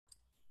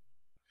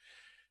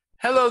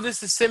Hello,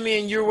 this is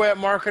Simeon, your web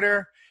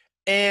marketer,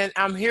 and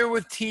I'm here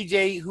with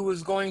TJ, who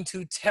is going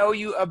to tell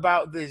you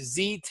about the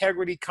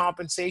Zegrity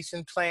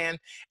compensation plan.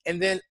 And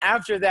then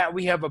after that,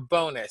 we have a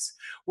bonus.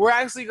 We're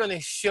actually going to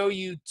show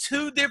you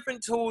two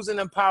different tools in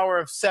the power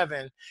of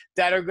 7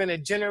 that are going to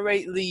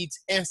generate leads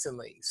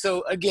instantly.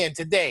 So again,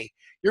 today,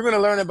 you're going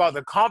to learn about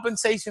the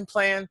compensation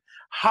plan,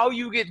 how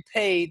you get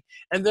paid,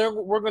 and then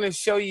we're going to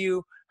show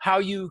you how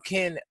you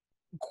can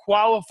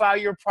qualify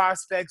your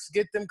prospects,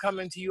 get them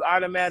coming to you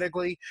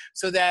automatically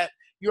so that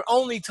you're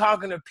only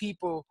talking to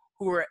people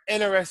who are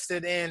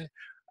interested in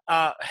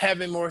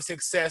having more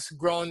success,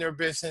 growing their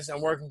business,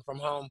 and working from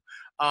home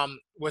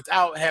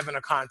without having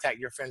to contact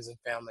your friends and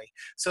family.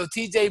 So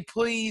TJ,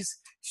 please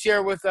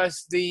share with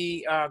us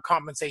the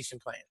compensation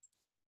plan.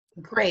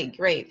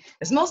 Great.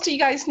 As most of you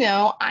guys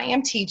know, I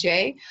am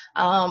TJ.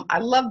 I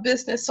love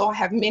business, so I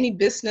have many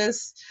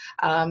business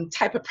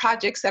type of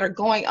projects that are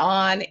going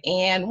on.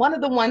 And one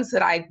of the ones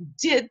that I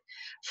did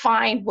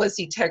find was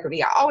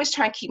Zegrity. I always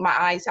try and keep my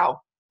eyes out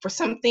for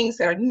some things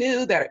that are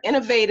new, that are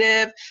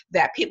innovative,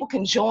 that people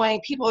can join,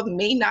 people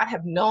may not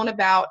have known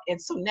about.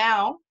 And so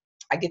now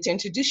I get to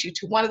introduce you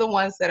to one of the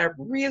ones that are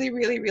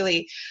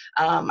really,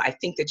 I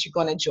think that you're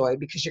going to enjoy,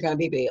 because you're going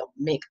to be able to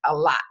make a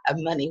lot of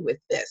money with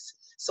this.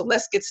 So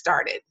let's get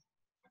started.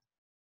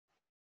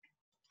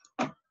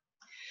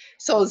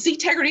 So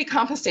Zegrity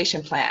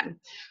compensation plan.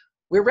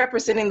 We're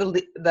representing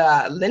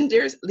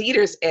the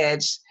leader's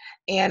edge,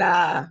 and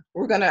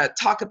we're going to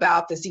talk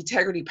about the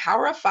Zegrity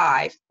Power of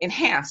 5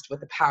 enhanced with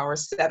the Power of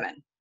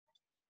 7.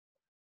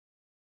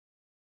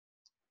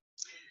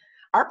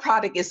 Our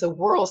product is the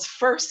world's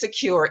first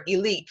secure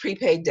elite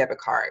prepaid debit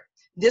card.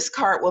 This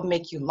card will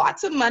make you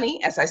lots of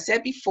money, as I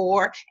said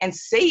before, and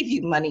save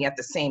you money at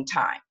the same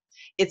time.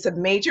 It's a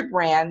major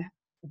brand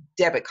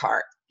debit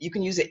card. You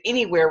can use it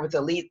anywhere with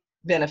elite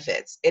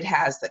benefits. It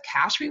has the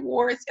cash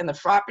rewards and the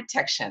fraud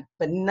protection,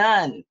 but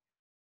none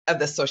of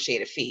the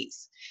associated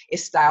fees.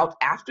 It's styled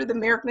after the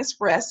American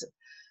Express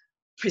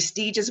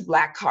prestigious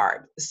black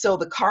card. So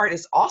the card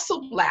is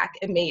also black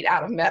and made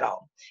out of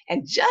metal.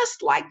 And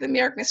just like the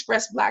American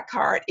Express black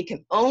card, it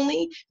can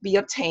only be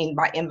obtained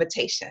by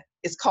invitation.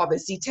 It's called the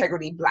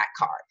Zegrity Black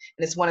Card,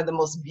 and it's one of the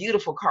most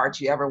beautiful cards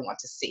you ever want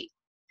to see.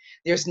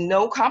 There's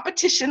no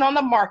competition on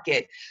the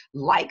market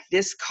like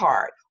this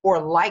card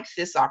or like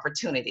this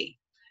opportunity.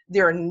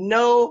 There are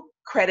no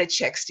credit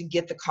checks to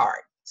get the card.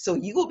 So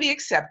you will be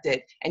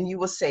accepted and you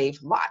will save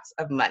lots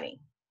of money.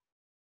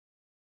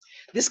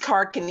 This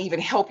card can even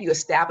help you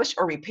establish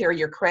or repair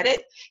your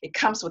credit. It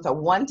comes with a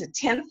 $1,000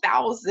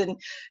 to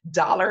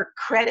 $10,000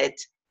 credit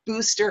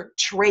booster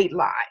trade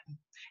line.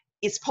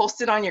 It's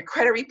posted on your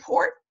credit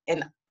report,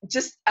 and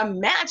just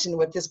imagine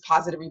what this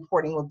positive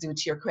reporting will do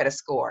to your credit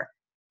score.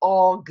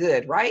 All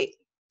good, right?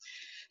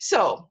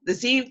 So the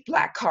Z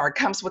Black Card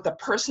comes with a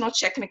personal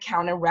checking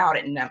account and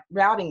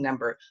routing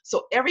number,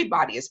 so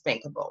everybody is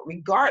bankable,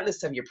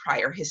 regardless of your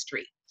prior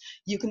history.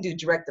 You can do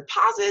direct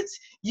deposits.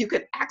 You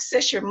can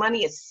access your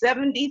money at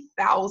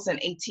 70,000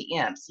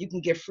 ATMs. You can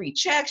give free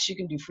checks. You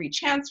can do free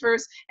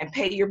transfers and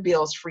pay your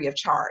bills free of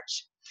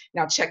charge.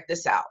 Now check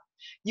this out.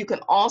 You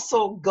can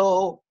also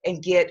go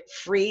and get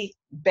free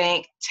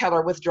bank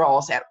teller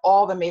withdrawals at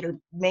all the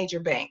major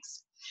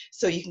banks.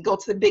 So you can go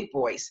to the big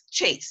boys,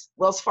 Chase,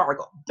 Wells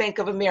Fargo, Bank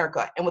of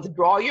America, and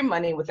withdraw your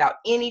money without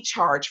any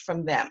charge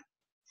from them.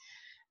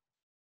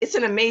 It's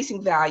an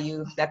amazing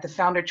value that the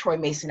founder, Troy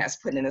Mason, has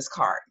put in this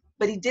card.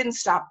 But he didn't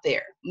stop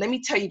there. Let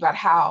me tell you about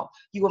how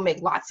you will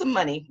make lots of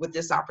money with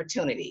this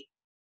opportunity.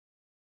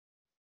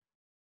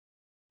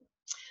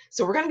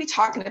 So we're going to be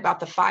talking about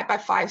the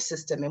 5x5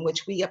 system, in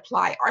which we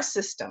apply our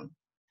system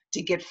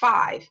to get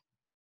 5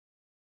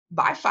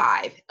 by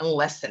 5 in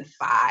less than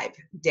 5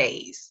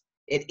 days.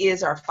 It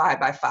is our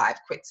 5x5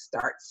 quick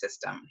start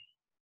system.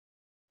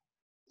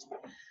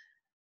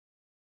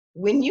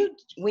 When you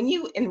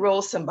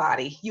enroll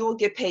somebody, you will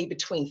get paid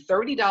between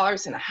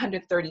 $30 and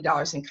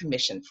 $130 in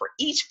commission for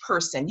each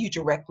person you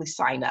directly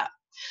sign up.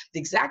 The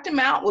exact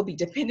amount will be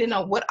dependent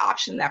on what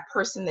option that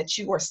person that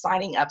you are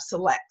signing up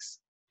selects.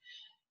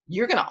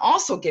 You're going to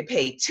also get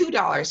paid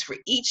 $2 for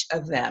each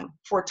of them,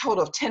 for a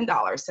total of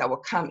 $10 that will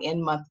come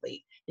in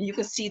monthly. And you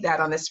can see that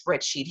on this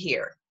spreadsheet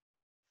here.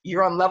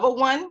 You're on level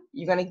 1,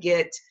 you're going to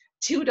get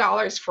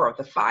 $2 for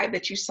the 5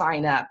 that you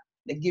sign up.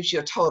 That gives you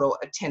a total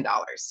of $10.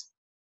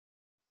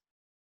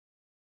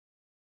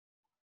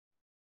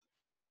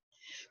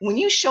 When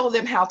you show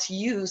them how to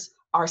use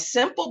our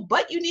simple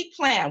but unique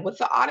plan with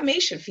the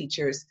automation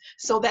features,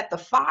 so that the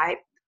 5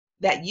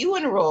 that you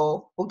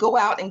enroll will go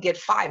out and get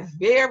 5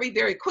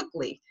 very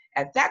quickly,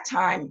 at that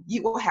time,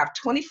 you will have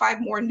 25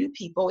 more new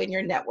people in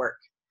your network.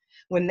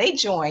 When they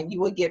join, you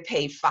will get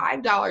paid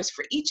 $5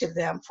 for each of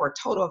them, for a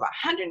total of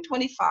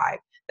 $125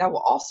 that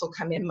will also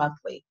come in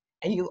monthly.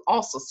 And you'll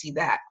also see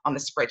that on the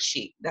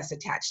spreadsheet that's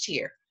attached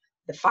here.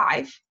 The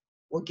 5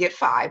 will get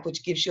 5,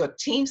 which gives you a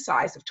team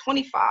size of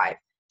 25,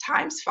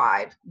 times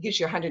 5 gives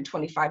you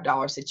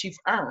 $125 that you've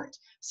earned.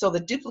 So the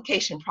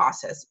duplication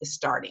process is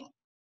starting.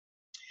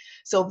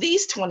 So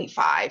these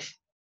 25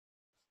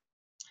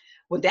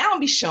 will now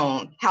be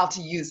shown how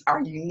to use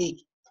our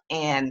unique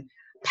and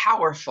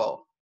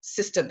powerful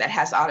system that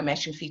has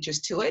automation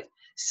features to it.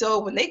 So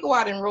when they go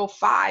out and enroll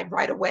 5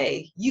 right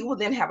away, you will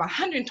then have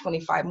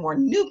 125 more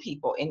new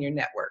people in your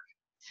network.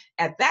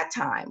 At that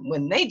time,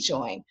 when they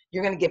join,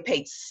 you're going to get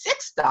paid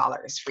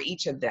 $6 for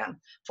each of them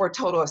for a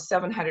total of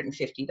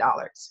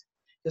 $750.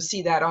 You'll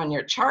see that on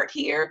your chart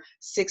here.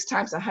 6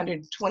 times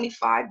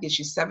 125 gives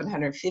you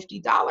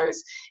 $750.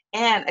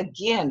 And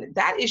again,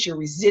 that is your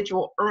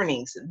residual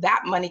earnings.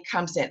 That money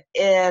comes in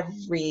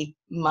every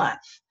month.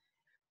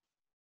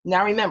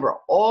 Now remember,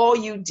 all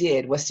you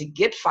did was to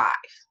get 5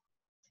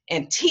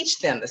 and teach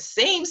them the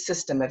same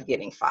system of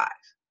getting 5.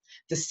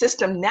 The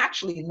system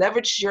naturally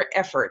leverages your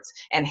efforts,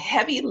 and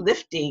heavy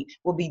lifting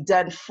will be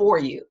done for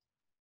you.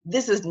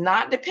 This is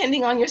not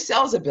depending on your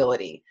sales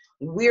ability.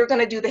 We're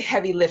going to do the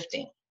heavy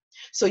lifting.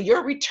 So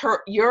your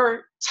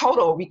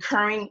total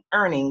recurring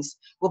earnings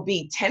will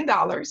be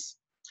 $10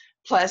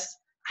 plus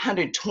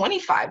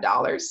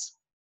 $125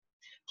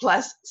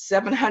 plus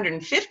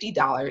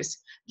 $750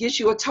 gives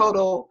you a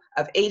total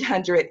of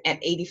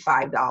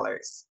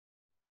 $885.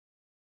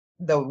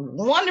 The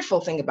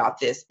wonderful thing about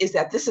this is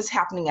that this is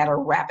happening at a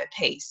rapid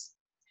pace.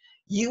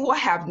 You will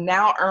have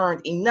now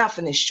earned enough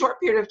in a short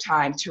period of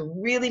time to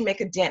really make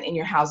a dent in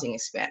your housing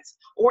expense,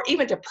 or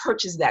even to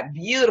purchase that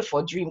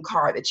beautiful dream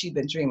car that you've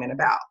been dreaming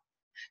about.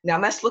 Now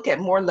let's look at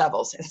more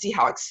levels and see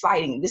how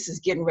exciting this is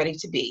getting ready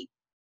to be.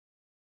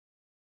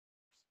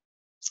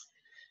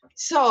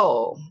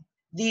 So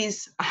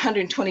these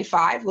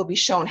 125 will be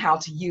shown how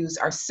to use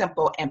our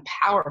simple and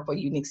powerful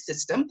unique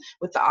system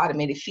with the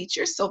automated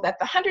features, so that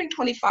the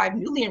 125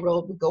 newly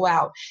enrolled will go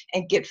out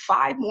and get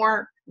 5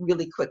 more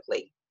really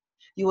quickly.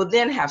 You will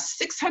then have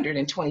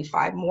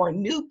 625 more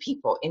new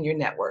people in your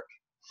network.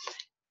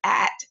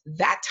 At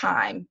that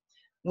time,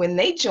 when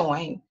they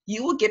join,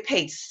 you will get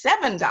paid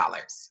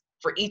 $7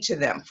 for each of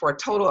them for a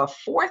total of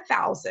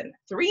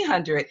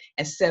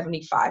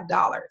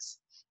 $4,375.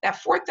 That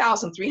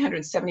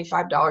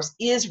 $4,375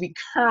 is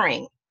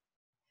recurring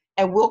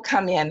and will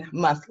come in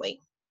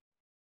monthly.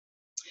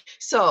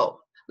 So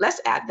let's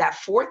add that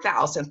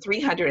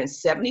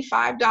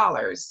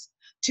 $4,375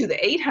 to the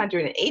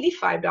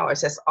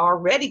 $885 that's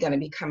already going to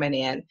be coming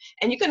in,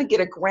 and you're going to get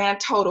a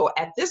grand total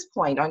at this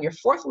point on your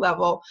 4th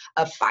level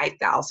of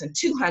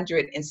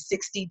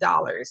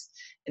 $5,260.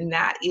 And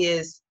that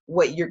is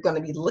what you're going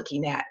to be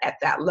looking at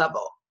that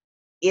level.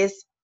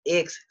 It's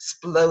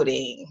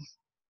exploding.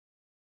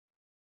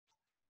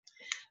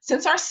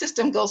 Since our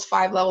system goes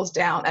 5 levels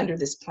down under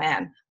this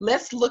plan,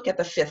 let's look at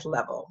the 5th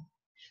level.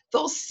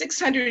 Those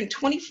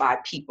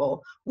 625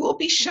 people will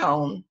be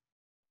shown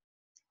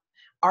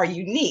our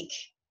unique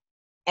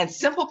and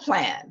simple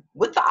plan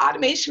with the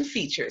automation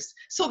features,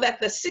 so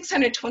that the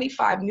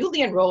 625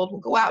 newly enrolled will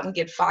go out and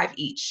get 5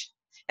 each.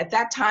 At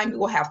that time, you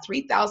will have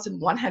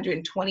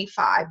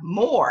 3,125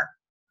 more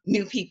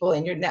new people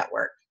in your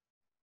network.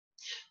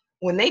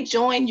 When they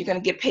join, you're going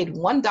to get paid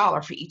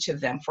 $1 for each of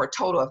them for a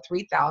total of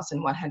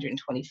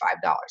 $3,125.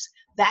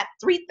 That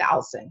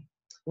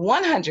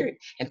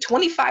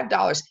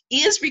 $3,125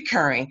 is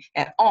recurring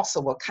and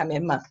also will come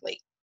in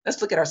monthly.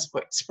 Let's look at our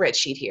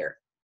spreadsheet here.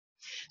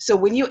 So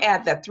when you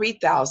add that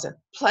 3,000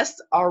 plus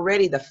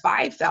already the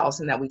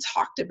 5,000 that we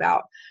talked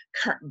about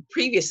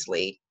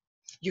previously,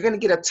 you're going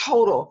to get a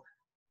total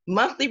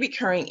monthly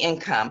recurring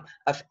income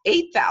of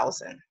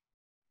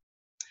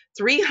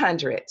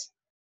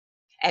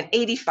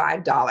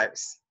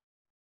 $8,385.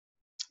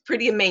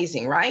 Pretty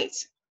amazing,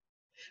 right?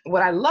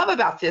 What I love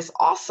about this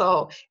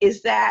also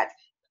is that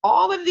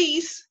all of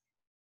this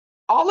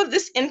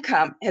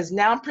income has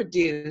now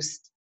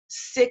produced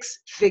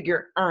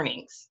 6-figure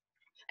earnings.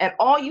 And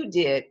all you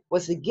did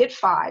was to get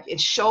 5 and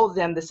show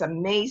them this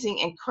amazing,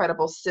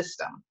 incredible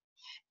system.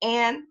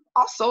 And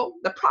also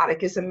the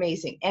product is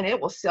amazing and it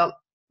will sell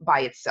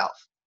by itself.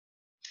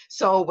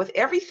 So with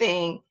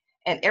everything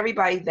and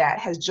everybody that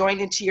has joined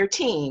into your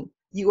team,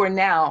 you are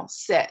now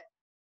set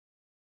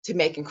to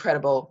make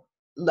incredible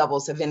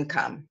levels of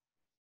income.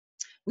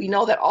 We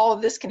know that all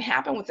of this can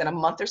happen within a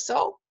month or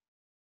so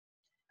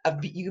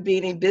of you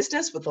being in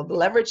business with the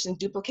leverage and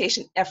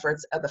duplication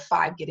efforts of the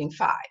 5 getting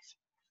 5.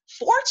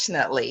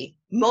 Fortunately,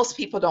 most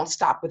people don't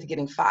stop with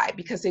getting 5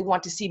 because they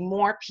want to see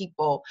more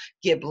people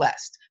get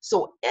blessed.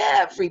 So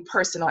every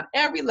person on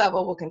every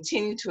level will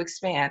continue to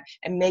expand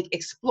and make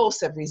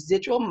explosive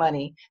residual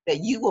money that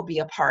you will be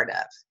a part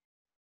of.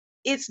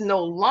 It's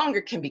no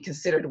longer can be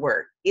considered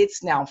work.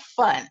 It's now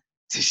fun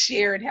to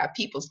share and have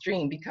people's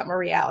dream become a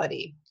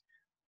reality.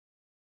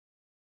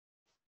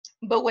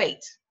 But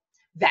wait,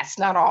 that's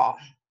not all.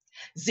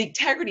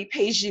 Zegrity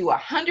pays you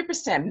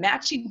 100%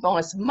 matching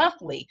bonus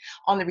monthly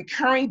on the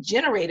recurring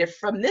generated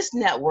from this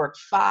network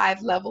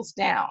 5 levels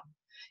down.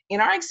 In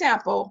our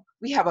example,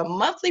 we have a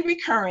monthly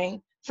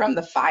recurring from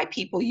the 5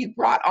 people you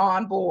brought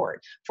on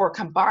board for a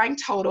combined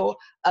total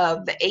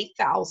of the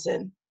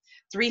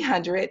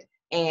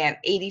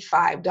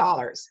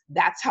 $8,385.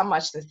 That's how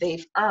much that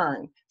they've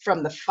earned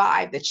from the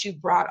 5 that you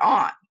brought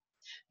on.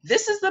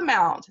 This is the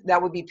amount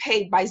that would be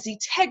paid by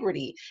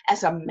Ztegrity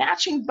as a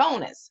matching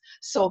bonus.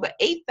 So the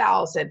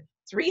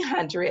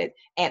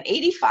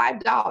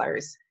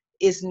 $8,385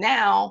 is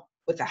now,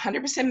 with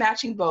 100%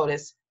 matching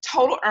bonus,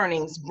 total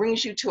earnings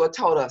brings you to a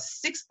total of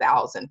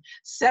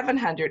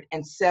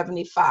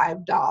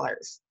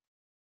 $6,775.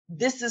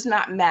 This is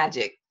not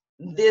magic.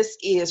 This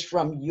is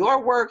from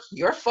your work,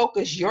 your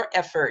focus, your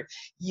effort.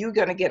 You're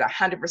going to get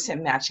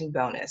 100% matching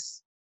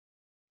bonus.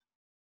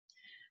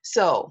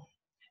 So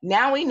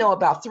now we know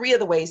about 3 of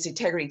the ways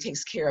Zegrity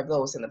takes care of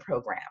those in the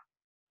program.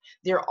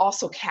 There are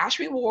also cash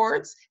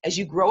rewards as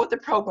you grow with the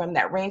program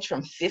that range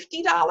from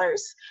 $50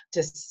 to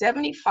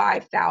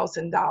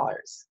 $75,000.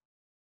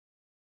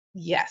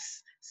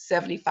 Yes,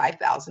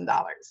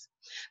 $75,000.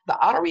 The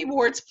auto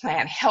rewards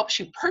plan helps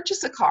you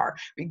purchase a car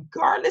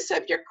regardless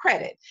of your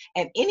credit,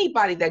 and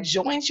anybody that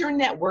joins your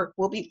network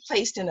will be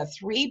placed in a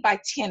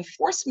 3x10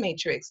 force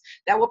matrix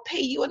that will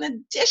pay you an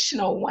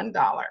additional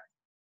 $1.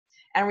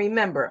 And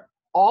remember,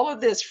 all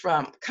of this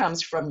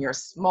comes from your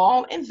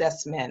small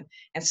investment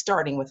and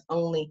starting with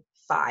only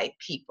 5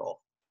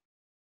 people.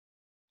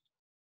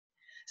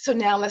 So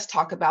now let's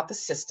talk about the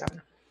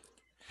system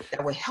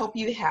that will help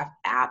you have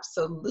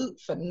absolute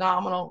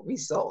phenomenal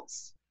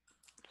results.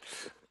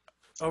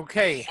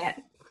 Okay.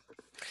 And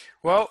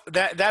Well,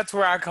 that's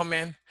where I come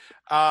in.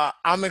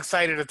 I'm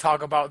excited to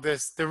talk about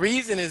this. The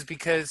reason is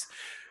because,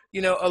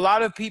 a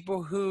lot of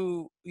people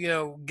who,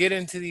 get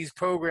into these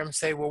programs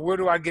say, well, where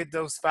do I get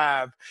those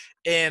 5?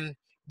 And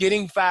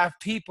getting 5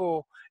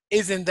 people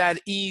isn't that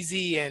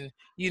easy. And,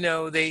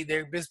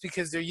 they're just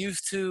because they're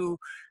used to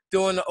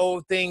doing the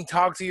old thing,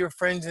 talk to your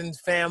friends and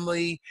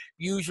family,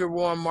 use your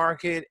warm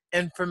market.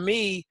 And for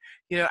me,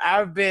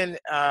 I've been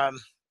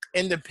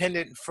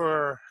independent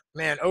for,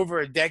 man, over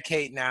a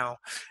decade now.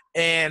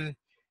 And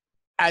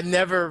I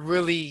never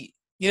really,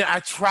 I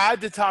tried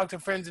to talk to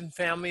friends and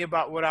family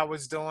about what I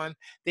was doing.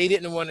 They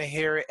didn't want to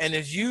hear it. And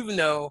as you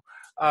know,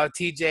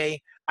 TJ,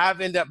 I've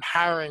ended up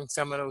hiring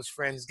some of those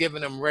friends,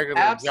 giving them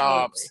regular absolutely.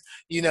 jobs,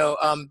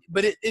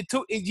 but it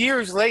took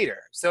years later.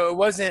 So it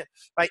wasn't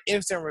like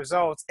instant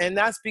results. And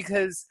that's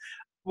because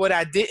what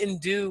I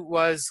didn't do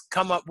was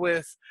come up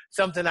with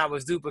something that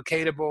was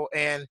duplicatable.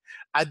 And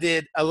I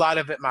did a lot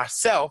of it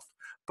myself.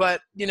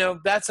 But,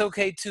 that's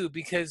okay too,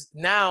 because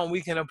now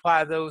we can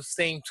apply those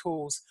same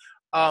tools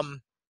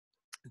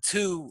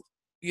to,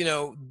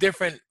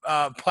 different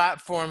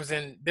platforms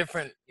and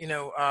different,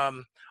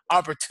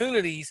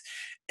 opportunities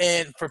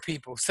and for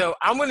people. So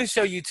I'm going to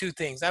show you 2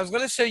 things. I was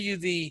going to show you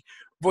the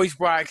voice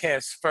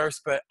broadcast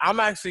first, but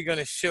I'm actually going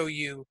to show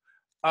you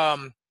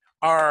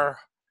our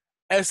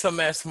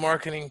SMS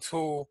marketing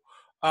tool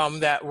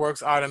that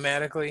works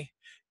automatically.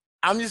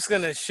 I'm just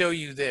going to show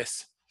you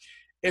this.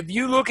 If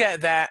you look at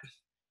that,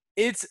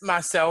 it's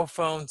my cell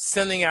phone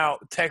sending out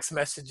text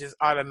messages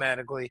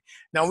automatically.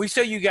 Now, we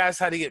show you guys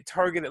how to get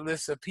targeted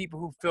lists of people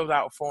who filled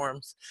out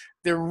forms.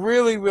 They're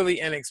really,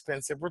 really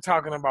inexpensive. We're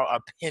talking about a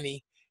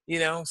penny,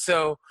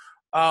 So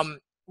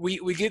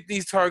we get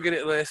these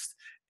targeted lists.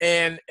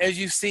 And as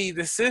you see,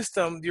 the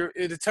system,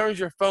 it turns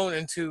your phone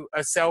into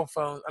a cell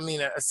phone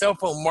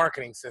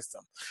marketing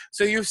system.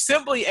 So you're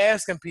simply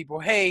asking people,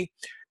 hey,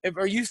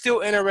 are you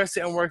still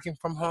interested in working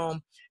from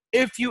home?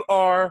 If you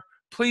are,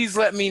 please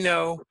let me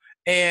know.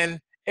 And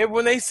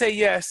when they say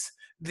yes,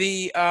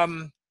 the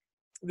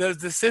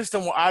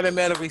system will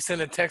automatically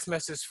send a text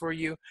message for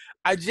you.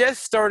 I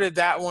just started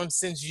that one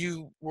since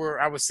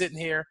I was sitting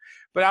here,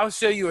 but I'll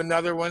show you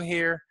another one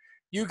here.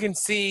 You can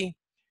see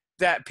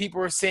that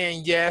people are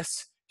saying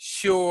yes,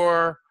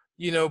 sure,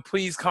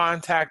 please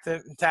contact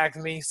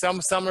me.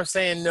 Some are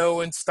saying no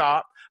and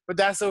stop, but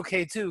that's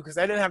okay too, because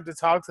I didn't have to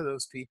talk to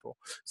those people.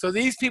 So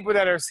these people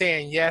that are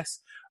saying yes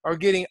are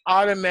getting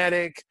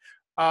automatic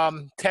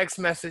text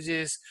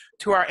messages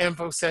to our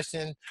info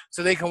session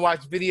so they can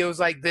watch videos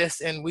like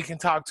this and we can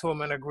talk to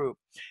them in a group.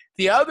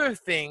 The other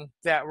thing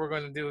that we're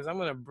going to do is I'm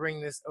going to bring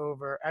this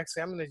over.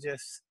 Actually, I'm going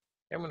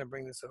to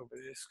bring this over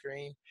to the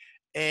screen,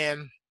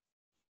 and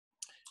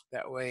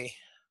that way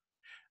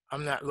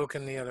I'm not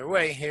looking the other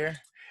way here.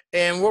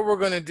 And what we're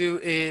going to do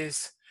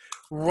is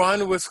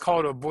run what's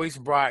called a voice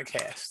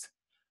broadcast.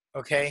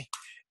 Okay.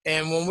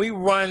 And when we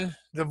run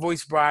the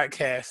voice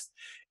broadcast,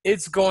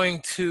 it's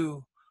going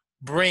to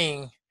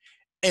bring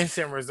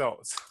instant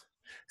results.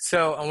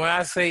 So, and when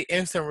I say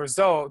instant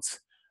results,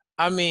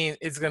 I mean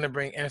it's going to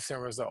bring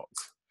instant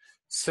results.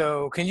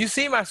 So, can you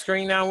see my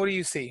screen now? What do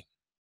you see?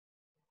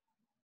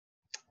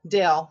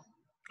 Dell.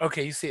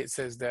 Okay, you see it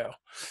says Dell.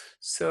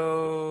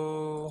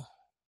 So,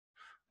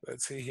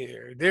 let's see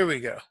here. There we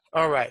go.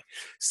 All right.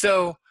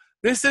 So,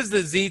 this is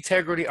the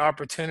Zegrity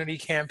Opportunity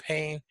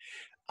Campaign.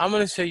 I'm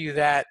going to show you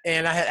that.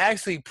 And I had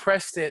actually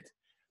pressed it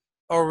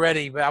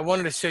already, but I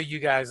wanted to show you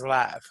guys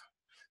live.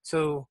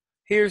 So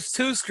here's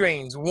 2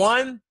 screens.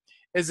 One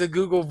is a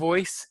Google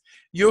Voice.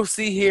 You'll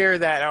see here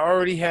that I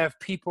already have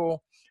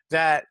people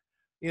that,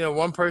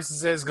 one person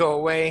says go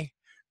away.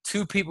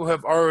 2 people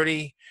have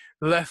already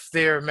left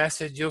their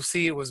message. You'll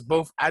see it was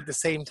both at the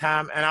same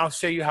time. And I'll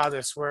show you how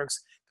this works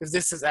because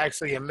this is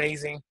actually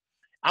amazing.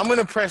 I'm going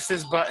to press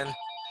this button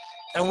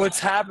And what's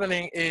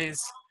happening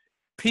is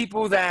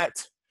people that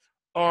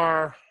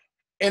are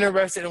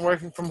interested in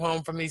working from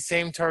home from these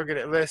same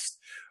targeted lists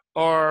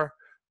are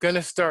going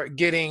to start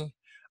getting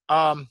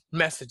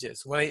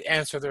messages when they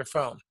answer their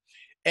phone.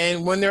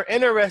 And when they're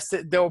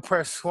interested, they'll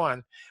press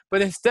 1.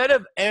 But instead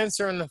of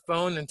answering the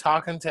phone and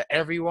talking to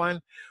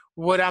everyone,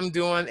 what I'm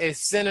doing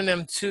is sending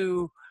them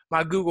to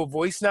my Google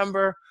Voice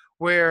number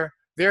where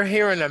they're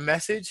hearing a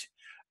message.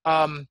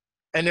 Um,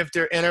 and if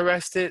they're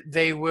interested,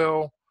 they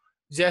will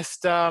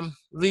just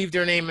leave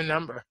their name and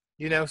number.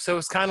 So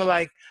it's kind of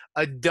like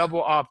a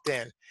double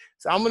opt-in.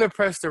 So I'm going to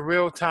press the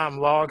real-time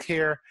log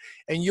here,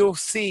 and you'll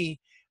see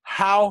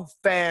how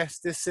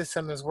fast this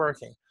system is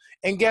working.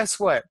 And guess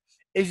what?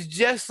 It's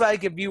just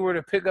like if you were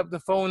to pick up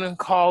the phone and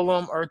call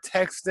them or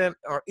text them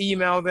or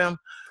email them.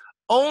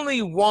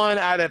 Only 1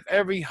 out of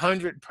every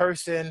 100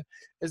 person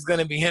is going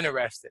to be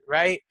interested,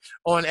 right?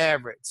 On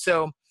average.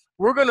 So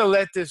we're going to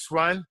let this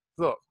run.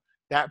 Look,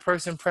 that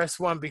person pressed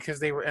 1 because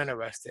they were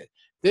interested.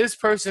 This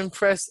person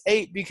pressed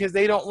 8 because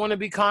they don't want to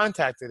be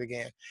contacted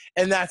again.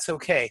 And that's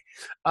okay.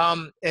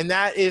 And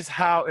that is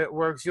how it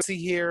works. You'll see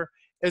here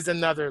is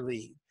another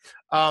lead.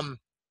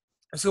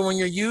 So when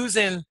you're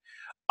using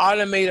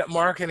automated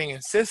marketing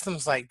and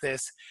systems like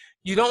this,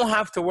 you don't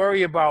have to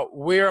worry about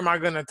where am I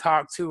going to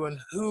talk to and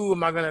who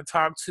am I going to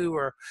talk to.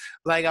 Or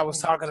like I was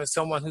talking to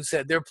someone who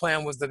said their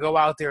plan was to go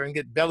out there and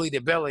get belly to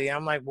belly.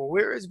 I'm like, well,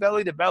 where is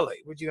belly to belly?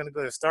 Would you going to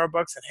go to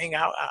Starbucks and hang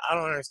out? I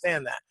don't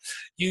understand that.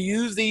 You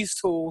use these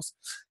tools,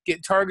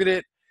 get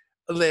targeted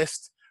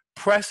list,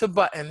 press a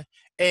button,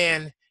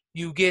 and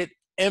you get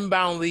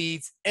inbound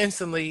leads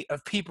instantly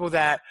of people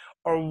that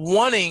are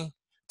wanting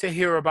to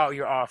hear about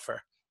your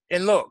offer.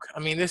 And look, I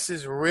mean, this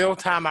is real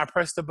time. I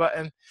press the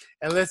button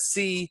and let's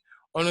see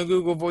on the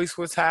Google Voice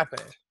what's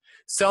happening.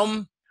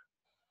 Some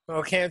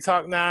can't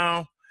talk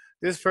now.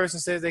 This person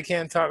says they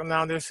can't talk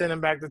now. They're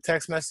sending back the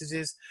text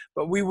messages,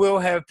 but we will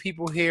have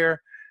people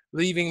here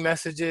leaving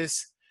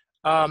messages.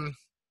 And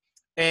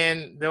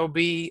there'll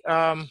be,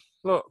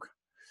 look,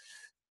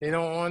 they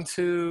don't want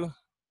to,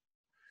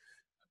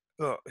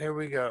 look, here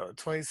we go,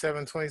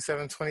 27,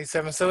 27,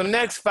 27. So in the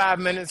next 5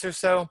 minutes or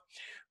so,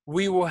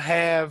 we will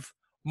have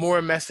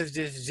more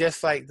messages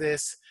just like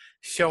this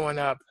showing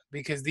up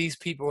because these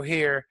people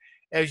here,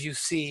 as you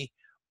see,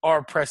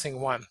 are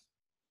pressing 1.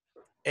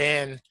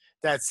 And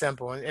that's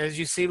simple. And as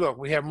you see, look,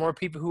 we have more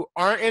people who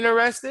aren't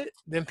interested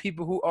than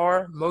people who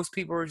are. Most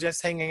people are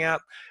just hanging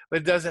up,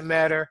 but it doesn't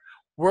matter.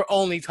 We're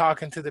only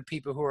talking to the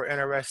people who are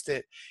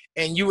interested.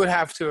 And you would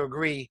have to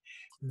agree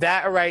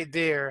that right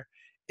there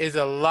is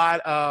a lot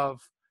of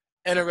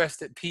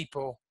interested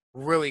people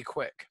really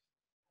quick.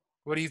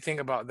 What do you think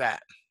about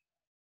that?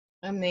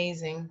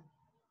 Amazing.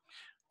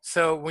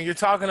 So when you're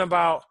talking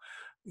about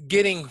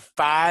getting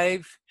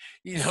 5,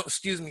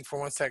 excuse me for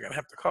 1 second, I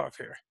have to cough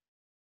here.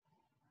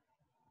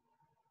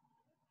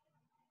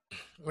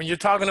 When you're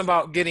talking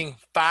about getting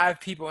 5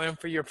 people in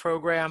for your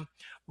program,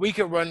 we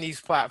could run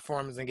these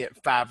platforms and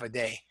get 5 a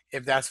day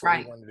if that's what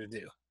we wanted to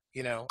do.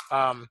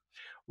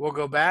 We'll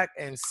go back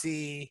and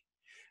see.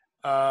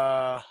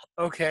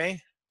 Okay.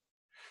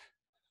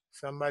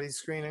 Somebody's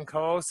screening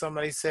calls.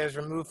 Somebody says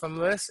remove from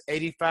list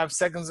 85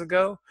 seconds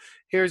ago.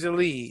 Here's a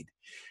lead.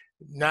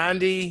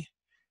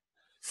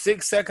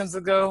 96 seconds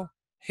ago,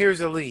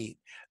 here's a lead.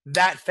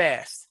 That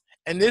fast.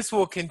 And this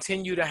will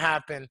continue to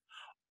happen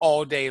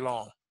all day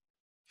long.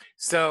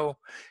 So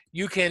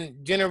you can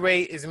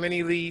generate as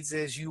many leads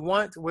as you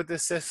want with the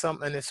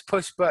system, and this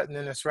push button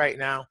in this right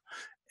now.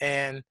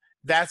 And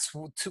that's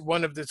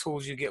one of the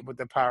tools you get with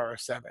the Power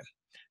of 7.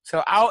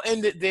 So I'll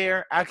end it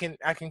there. I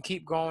can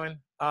keep going,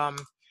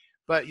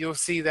 but you'll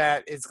see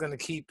that it's going to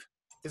keep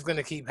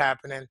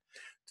happening.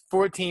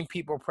 14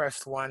 people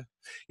pressed 1.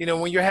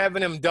 When you're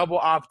having them double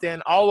opt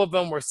in, all of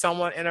them were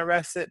somewhat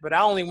interested, but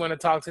I only want to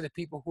talk to the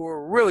people who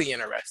are really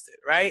interested,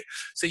 right?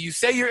 So you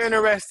say you're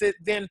interested,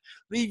 then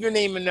leave your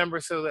name and number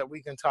so that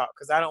we can talk,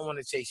 because I don't want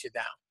to chase you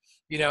down.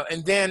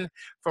 And then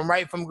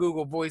from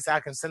Google Voice, I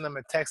can send them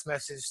a text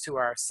message to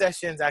our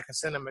sessions. I can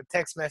send them a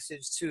text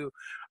message to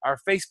our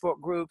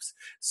Facebook groups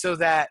so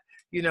that,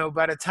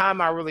 by the time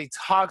I really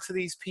talk to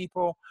these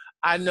people,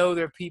 I know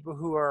they're people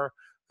who are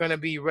going to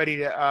be ready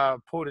to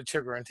pull the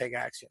trigger and take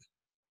action.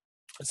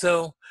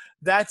 So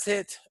that's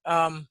it.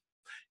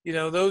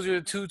 Those are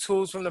the 2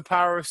 tools from the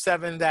Power of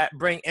 7 that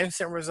bring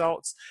instant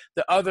results.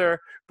 The other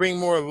bring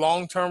more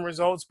long-term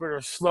results, but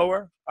are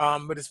slower.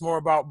 But it's more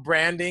about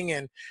branding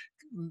and,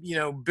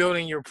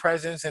 building your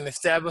presence and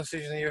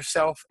establishing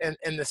yourself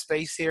in the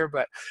space here.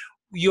 But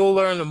you'll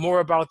learn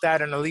more about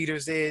that in the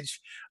Leader's Edge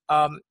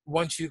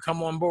once you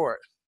come on board.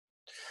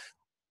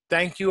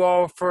 Thank you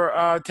all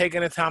for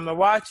taking the time to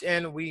watch,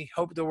 and we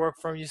hope to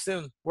work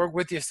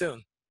with you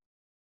soon.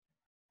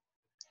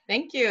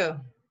 Thank you.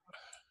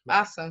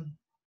 Awesome.